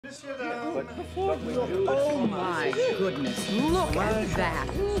Oh my goodness, look at that.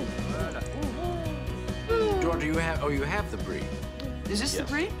 Georgia, you have the brie. Is this the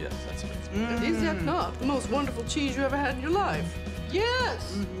brie? Yes, that's it. Is that not the most wonderful cheese you ever had in your life?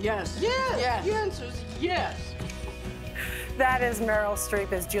 Yes. Yes. Yes. Yes. The answer is yes. That is Meryl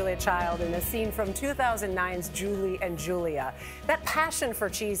Streep as Julia Child in a scene from 2009's Julie and Julia. That passion for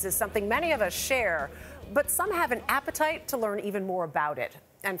cheese is something many of us share, but some have an appetite to learn even more about it.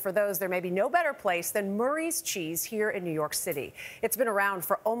 And for those, there may be no better place than Murray's Cheese here in New York City. It's been around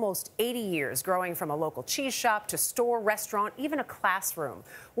for almost 80 years, growing from a local cheese shop to store, restaurant, even a classroom.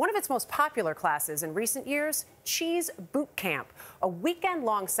 One of its most popular classes in recent years, Cheese Boot Camp, a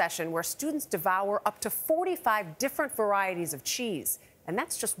weekend-long session where students devour up to 45 different varieties of cheese. And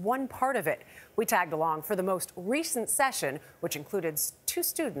that's just one part of it. We tagged along for the most recent session, which included 2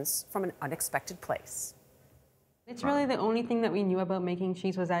 students from an unexpected place. It's really the only thing that we knew about making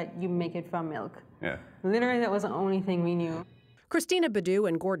cheese was that you make it from milk. Yeah. Literally, that was the only thing we knew. Christina Badu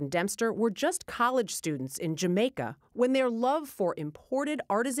and Gordon Dempster were just college students in Jamaica when their love for imported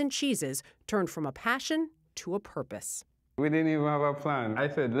artisan cheeses turned from a passion to a purpose. We didn't even have a plan. I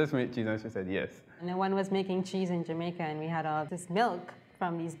said, let's make cheese, and she said yes. And no one was making cheese in Jamaica, and we had all this milk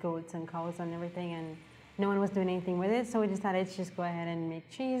from these goats and cows and everything, and no one was doing anything with it, so we decided to just go ahead and make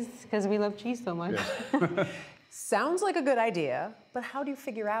cheese because we love cheese so much. Yeah. Sounds like a good idea, but how do you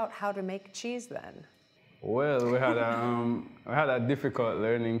figure out how to make cheese then? Well, we had a difficult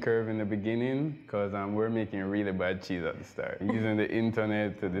learning curve in the beginning because we're making really bad cheese at the start, using the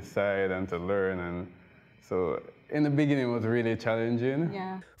internet to decide and to learn. And so in the beginning, it was really challenging.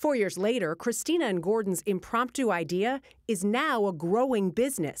 Yeah. 4 years later, Christina and Gordon's impromptu idea is now a growing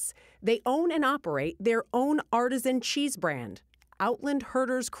business. They own and operate their own artisan cheese brand, Outland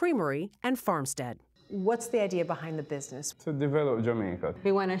Herders Creamery and Farmstead. What's the idea behind the business? To develop Jamaica.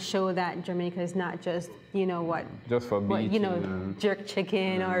 We want to show that Jamaica is not just, Just for beaching. Jerk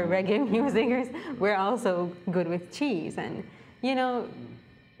chicken or reggae music. We're also good with cheese and,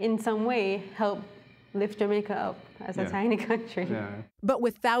 in some way help lift Jamaica up as a tiny country. Yeah. But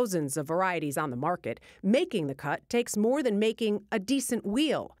with thousands of varieties on the market, making the cut takes more than making a decent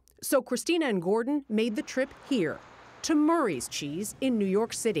wheel. So Christina and Gordon made the trip here, to Murray's Cheese in New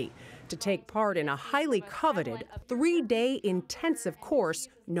York City, to take part in a highly coveted 3-day intensive course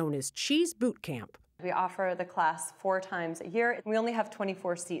known as Cheese Boot Camp. We offer the class 4 times a year. We only have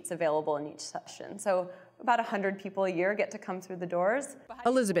 24 seats available in each session, so about 100 people a year get to come through the doors.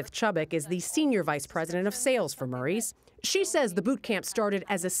 Elizabeth Chubbuck is the Senior Vice President of Sales for Murray's. She says the boot camp started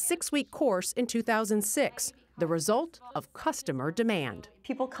as a 6-week course in 2006, the result of customer demand.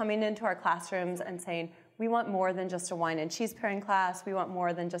 People coming into our classrooms and saying, we want more than just a wine and cheese pairing class. We want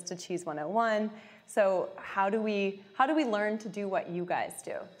more than just a Cheese 101. So how do we learn to do what you guys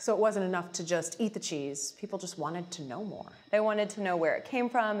do? So it wasn't enough to just eat the cheese. People just wanted to know more. They wanted to know where it came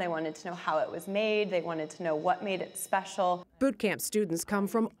from. They wanted to know how it was made. They wanted to know what made it special. Boot camp students come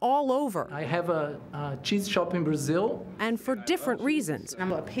from all over. I have a cheese shop in Brazil. And for different reasons.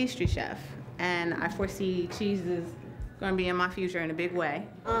 I'm a pastry chef, and I foresee cheese is going to be in my future in a big way.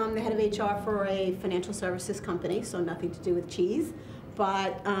 I'm the head of HR for a financial services company, so nothing to do with cheese.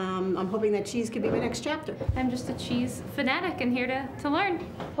 But I'm hoping that cheese could be my next chapter. I'm just a cheese fanatic and here to learn.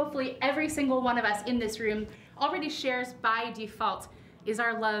 Hopefully every single one of us in this room already shares by default is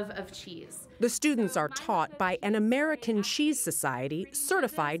our love of cheese. The students are taught by an American Cheese Society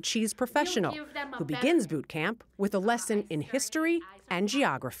certified cheese professional who begins boot camp with a lesson in history and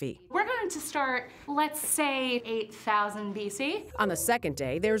geography. We're going to start, let's say, 8,000 BC. On the second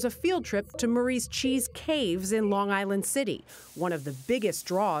day, there's a field trip to Murray's Cheese Caves in Long Island City, one of the biggest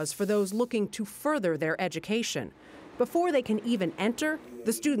draws for those looking to further their education. Before they can even enter,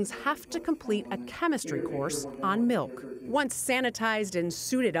 the students have to complete a chemistry course on milk. Once sanitized and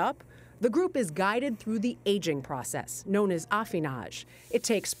suited up, the group is guided through the aging process, known as affinage. It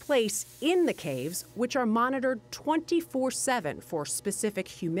takes place in the caves, which are monitored 24/7 for specific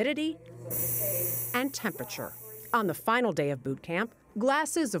humidity and temperature. On the final day of boot camp,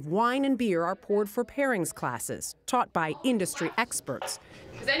 glasses of wine and beer are poured for pairings classes, taught by industry experts.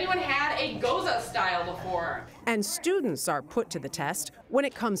 Has anyone had a Goza style before? And students are put to the test when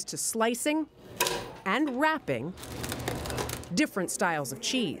it comes to slicing and wrapping different styles of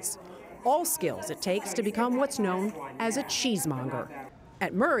cheese. All skills it takes to become what's known as a cheesemonger.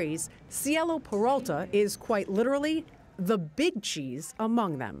 At Murray's, Cielo Peralta is quite literally the big cheese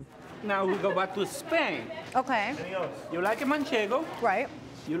among them. Now we go back to Spain. Okay. You like a manchego? Right.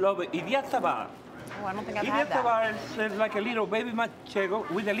 You love it. Idiazabal. Oh, I don't think I've had that. Idiazabal is like a little baby manchego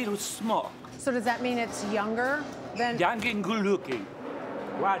with a little smoke. So does that mean it's younger than? Young and good looking.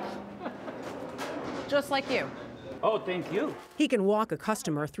 Watch. Just like you. Oh, thank you. He can walk a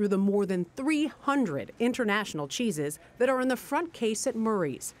customer through the more than 300 international cheeses that are in the front case at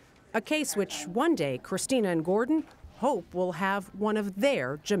Murray's. A case which one day Christina and Gordon hope will have one of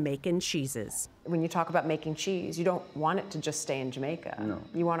their Jamaican cheeses. When you talk about making cheese, you don't want it to just stay in Jamaica. No.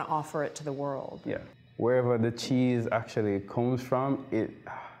 You want to offer it to the world. Yeah. Wherever the cheese actually comes from,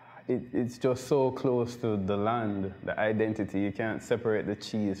 it's just so close to the land, the identity. You can't separate the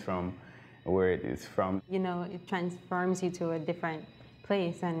cheese from where it is from. You know, it transforms you to a different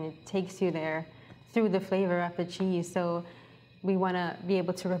place and it takes you there through the flavor of the cheese. So we want to be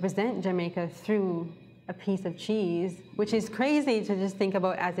able to represent Jamaica through a piece of cheese, which is crazy to just think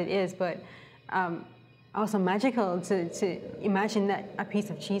about as it is, but also magical to imagine that a piece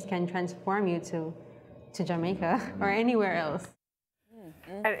of cheese can transform you to Jamaica or anywhere else.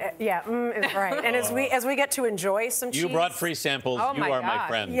 Is right. And as we get to enjoy some cheese. You brought free samples. Oh you are my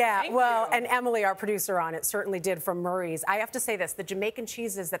friend. Yeah, and Emily, our producer on it, certainly did from Murray's. I have to say this, the Jamaican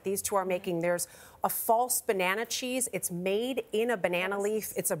cheeses that these two are making, there's a false banana cheese. It's made in a banana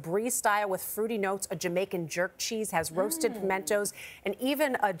leaf. It's a brie style with fruity notes. A Jamaican jerk cheese has roasted pimentos, and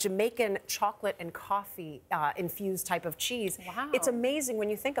even a Jamaican chocolate and coffee infused type of cheese. Wow. It's amazing when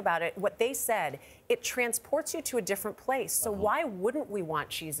you think about it. What they said, it transports you to a different place. So why wouldn't we want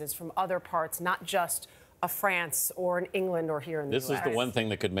cheeses from other parts, not just of France or in England or here in the US? This is the one thing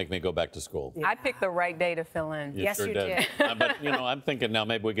that could make me go back to school. I picked the right day to fill in. Yes, sure you did. did. But, you know, I'm thinking now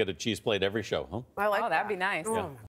maybe we get a cheese plate every show, huh? I like that'd be nice. Yeah.